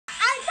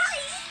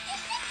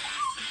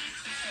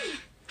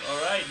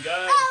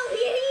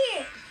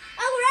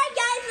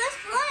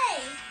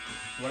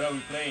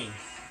playing?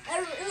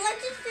 Legends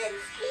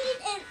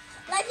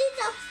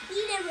of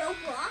Speed and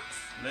Roblox.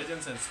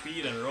 Legends and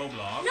Speed and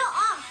Roblox. No,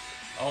 off.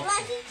 Okay.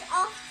 Legends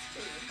of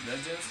Speed.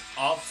 Legends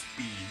of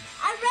Speed.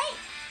 Alright.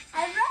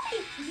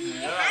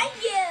 Behind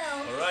you.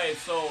 Alright,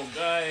 so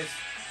guys,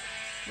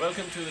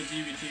 welcome to the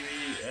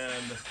JeevTeev,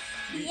 and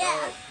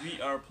we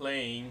are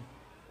playing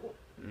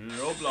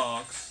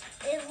Roblox.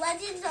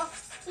 Legends of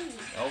Speed.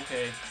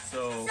 Okay, so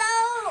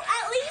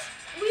at least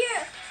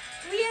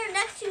we are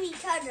next to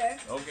each other.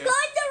 Okay. Go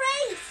in the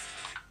race.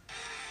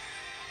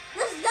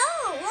 Let's go.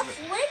 Let's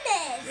win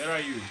this. Where are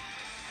you?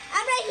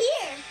 I'm right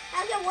here.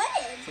 I'm gonna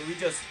win. So we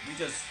just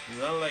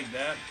run like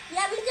that?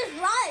 Yeah, we just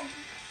run.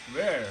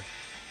 Where?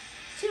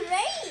 To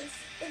race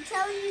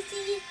until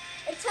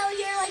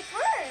you're like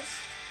first.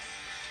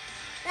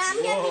 Now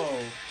I'm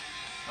gonna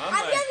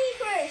be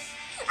first.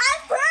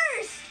 I'm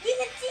first. You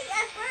can see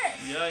I'm first.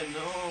 Yeah, I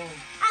know.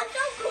 I'm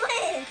so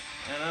quick.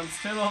 And I'm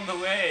still on the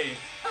way.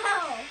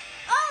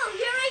 Oh,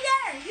 you're right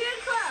there. You're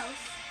close.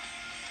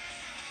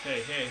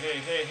 Hey.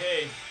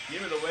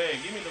 Give me the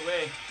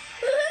way.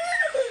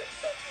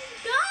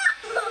 Go.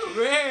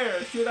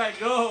 Where should I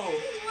go?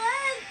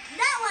 What?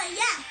 That way,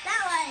 yeah,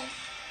 that way.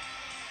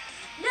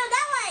 No,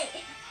 that way.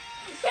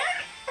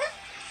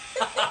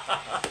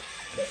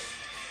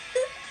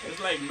 It's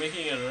like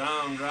making a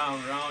round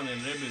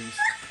in ribbons.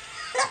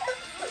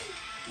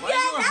 Why yeah,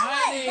 are you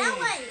hiding? That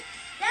way.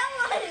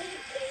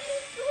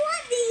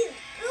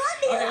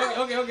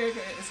 Okay.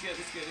 It's good.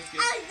 The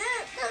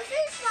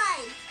fish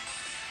line.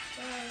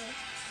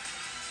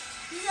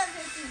 You got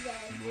this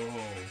again.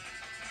 Whoa.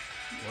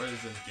 What is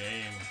this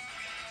game?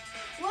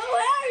 Well,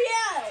 where are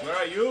you? Where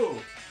are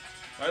you?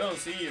 I don't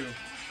see you.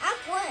 I'm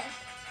quick.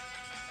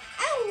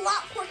 I'm a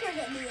lot quicker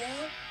than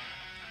you.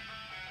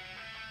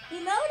 You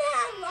know that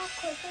I'm a lot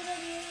quicker than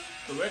you?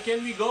 So where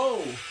can we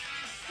go?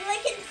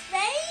 Like in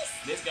space?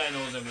 This guy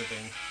knows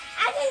everything.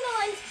 I can go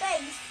in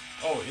space.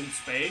 Oh, in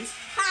space?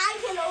 I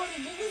can only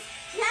do this.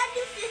 You have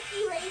to do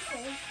 50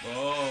 races.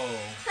 Oh.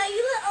 So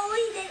you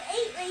only did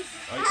 8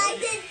 races. I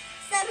did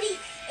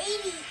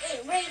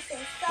 88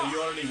 races. So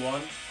you already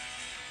won?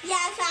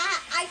 Yeah, so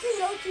I can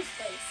go to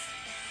space.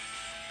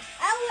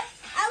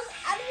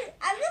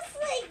 I'm just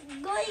like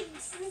going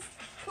to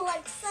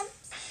collect some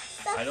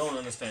stuff. I don't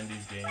understand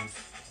these games.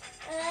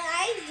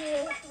 I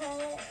do.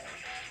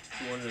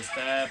 200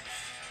 steps.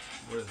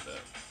 What is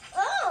that?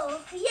 Oh,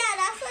 yeah,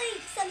 that's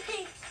like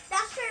something.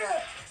 That's for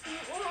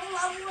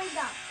leveling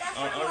up. That's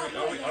for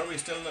leveling up. Are we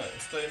still in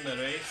the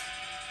race?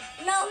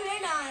 No, we're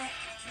not.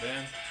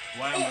 Then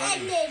why am It I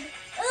running? ended.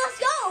 Let's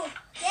go.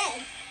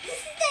 Then this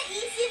is the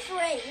easiest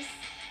race.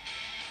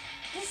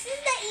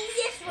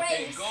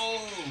 Okay, go.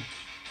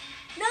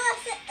 No,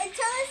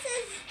 until it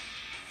says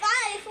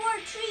 5, 4,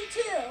 3,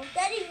 2.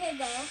 Then you can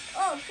go.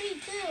 Oh, 3, 2,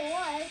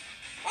 1.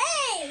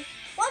 Hey,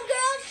 one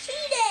girl's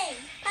cheating.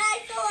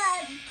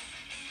 Excellent.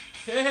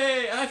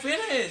 Hey, I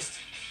finished.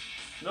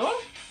 No?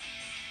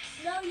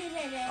 No, you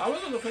didn't. I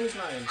was on the finish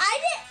line. I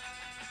did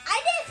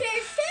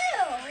finish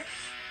too.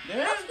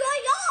 Yeah? What's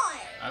going on?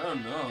 I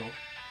don't know.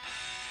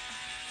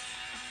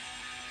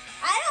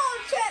 I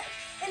don't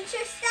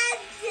understand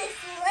this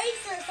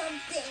race or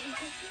something.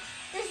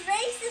 This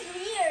race is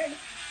weird.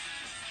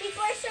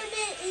 Before it should have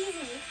been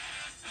easy.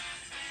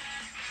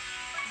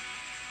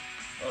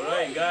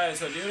 Alright guys,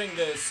 so during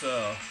this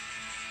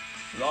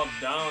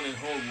lockdown in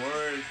whole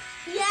world,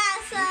 yeah,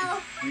 so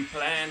we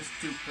planned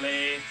to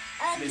play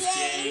this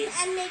game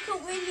and make a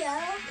video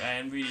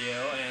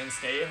and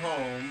stay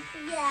home.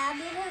 Yeah,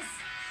 because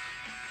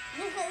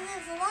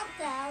it's a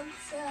lockdown,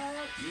 so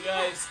you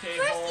guys stay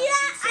first, home.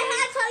 Yeah, I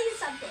gotta tell you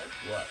something.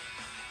 What?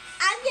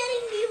 I'm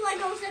getting new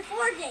Legos in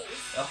 4 days.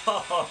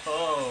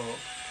 Oh,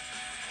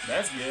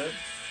 that's good.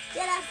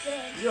 Yeah, that's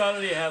good. You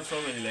already have so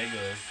many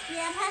Legos.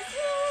 Yeah, but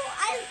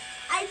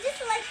I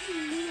just like the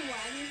new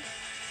ones.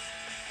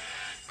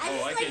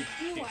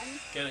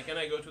 Can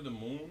I go to the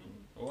moon?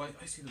 Oh,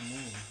 I see the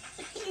moon.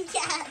 You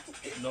can't.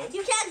 No?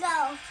 You can't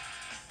go.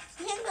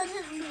 You can't go to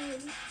the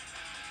moon.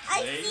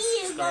 I Race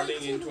see you starting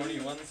going in to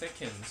 21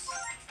 seconds.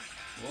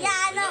 Whoa, yeah,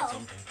 I got know.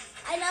 something.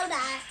 I know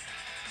that.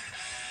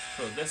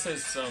 So this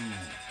is some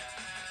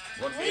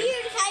what Weird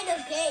game? kind of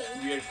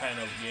game. Weird kind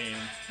of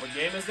game. What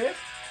game is this?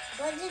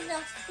 Legends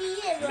of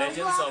Speed and Roblox.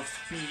 Legends of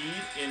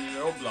Speed in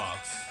Roblox.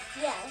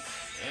 Yes.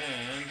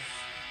 And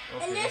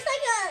okay. And there's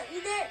like a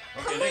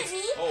come with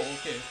me. Oh,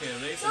 okay.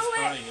 Race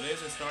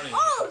is starting.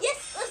 Oh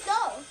yes, let's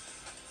go.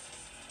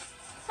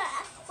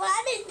 When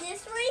I'm in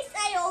this race,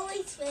 I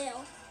always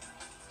fail.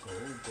 Go.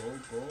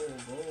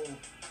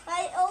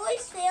 I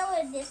always fail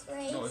in this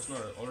race. No, it's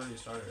not already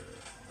started.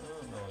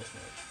 Oh no, it's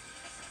not.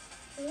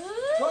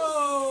 Oops.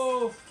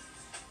 Whoa!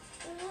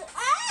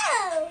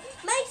 Oh,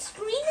 my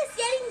screen is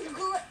getting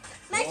good.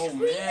 My screen is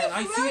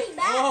really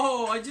bad.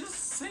 Oh, I just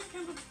sank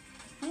in the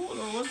pool,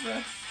 or what's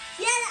that?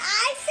 Yeah,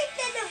 I sank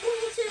in the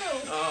pool too.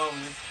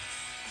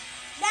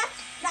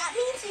 That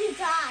means you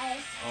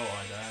died. Oh,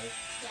 I died.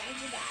 Yeah,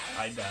 you died.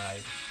 I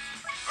died.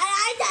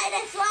 I died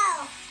as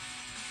well.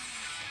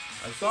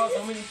 I saw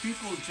so many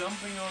people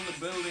jumping on the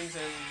buildings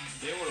and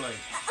they were like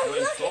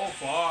going look, so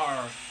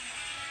far.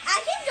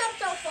 I can jump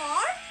so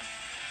far.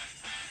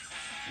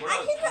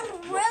 I can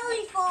jump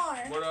really far.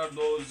 What are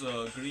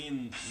those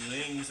green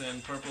rings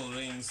and purple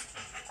rings?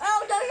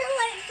 Oh, those are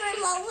like for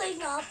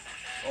leveling up.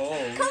 Oh.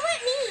 Come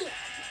with me.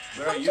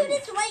 Where are Come you? to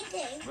this white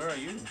thing. Where are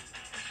you?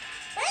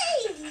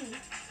 Hey!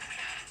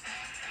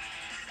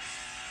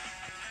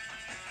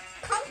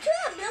 Come to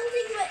a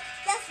building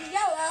that's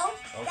yellow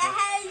that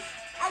has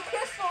a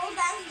crystal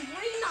that's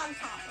green on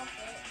top of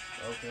it.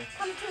 Okay.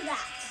 Come to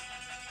that.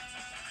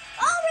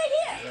 Oh, right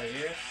here. Right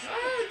here? I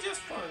just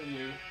found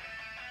you.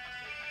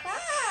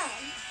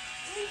 Come.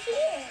 We're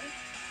here.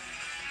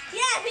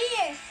 Yeah,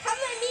 here. Come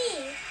with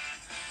me.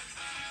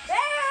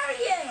 Where are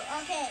you?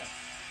 Okay.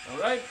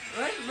 Alright,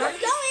 right.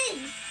 Let's go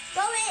in.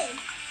 Go in.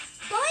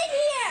 Go in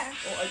here.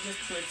 Oh, I just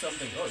clicked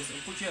something. Oh, it's a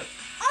push up.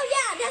 Oh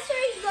yeah, that's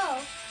where you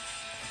go.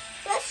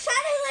 Let's try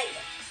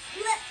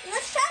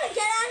to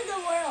get out of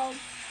the world.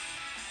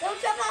 Don't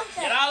jump off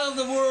there. Get out of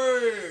the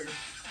world!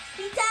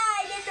 He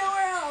died in the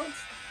world.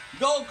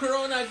 Go,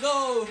 Corona,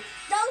 go!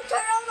 Don't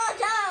turn on the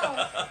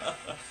go.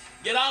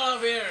 Get out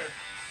of here!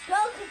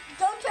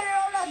 Don't turn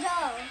on the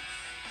go.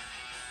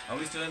 Are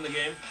we still in the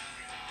game?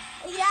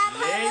 Yeah,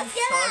 but let's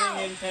get out.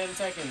 Starting in 10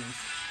 seconds.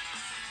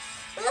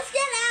 Let's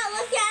get out.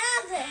 Let's get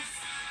out of this.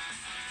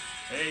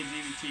 Hey,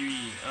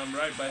 JeevTeev, I'm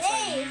right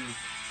beside you.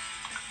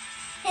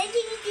 Hey,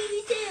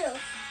 JeevTeev.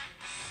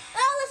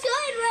 Oh, let's go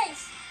and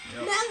race.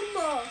 Yep.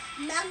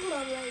 Magma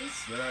race.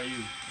 Where are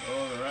you?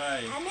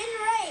 Alright. I'm in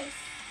race.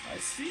 I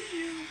see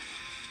you.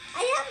 I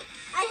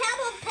have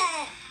a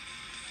pet.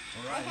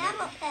 Alright. I have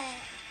a pet.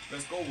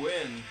 Let's go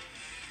win.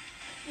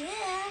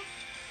 Yeah.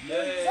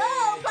 Yay.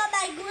 No, but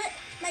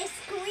my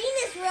screen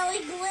is really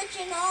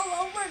glitching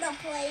all over the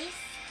place.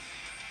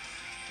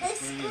 My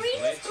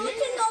screen is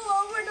glitching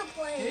all over the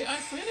place. Hey, I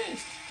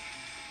finished.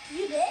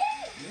 You did?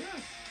 Yeah.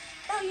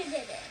 No, you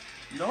didn't.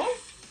 No?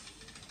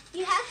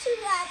 You have to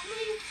at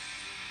least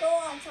go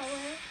on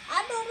somewhere.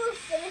 I'm almost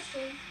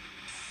finishing.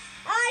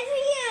 Oh, I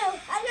see you.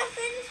 I'm not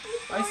finished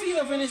before I see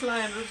the finish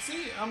line. Let's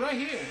see. I'm right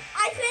here.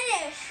 I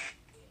finished.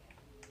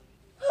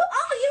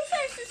 Oh, you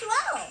finished as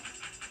well.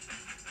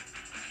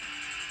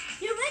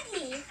 You're with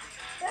me.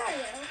 Where are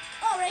you?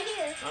 Oh, right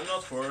here. I'm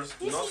not first,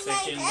 You not see my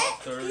second, pet? not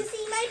third. You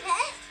see my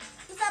pet?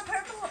 It's that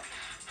purple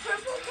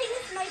thing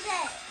is my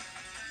pet.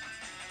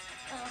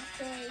 Oh, it's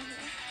right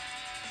here.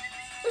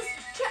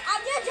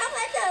 I'm gonna jump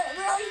at the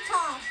really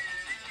top.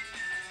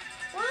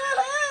 Woohoo!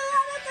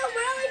 I'm at the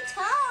really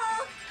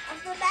top of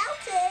the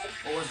mountain.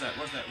 Oh, what's that?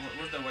 What's that?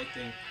 What's that white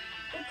thing?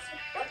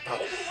 What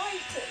kind of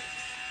white thing?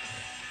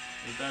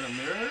 Is that a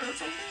mirror or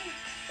something?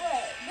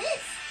 Wait,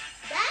 this?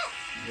 That?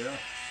 Yeah.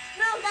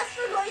 No, that's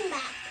for going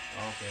back.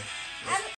 Oh, okay. I'm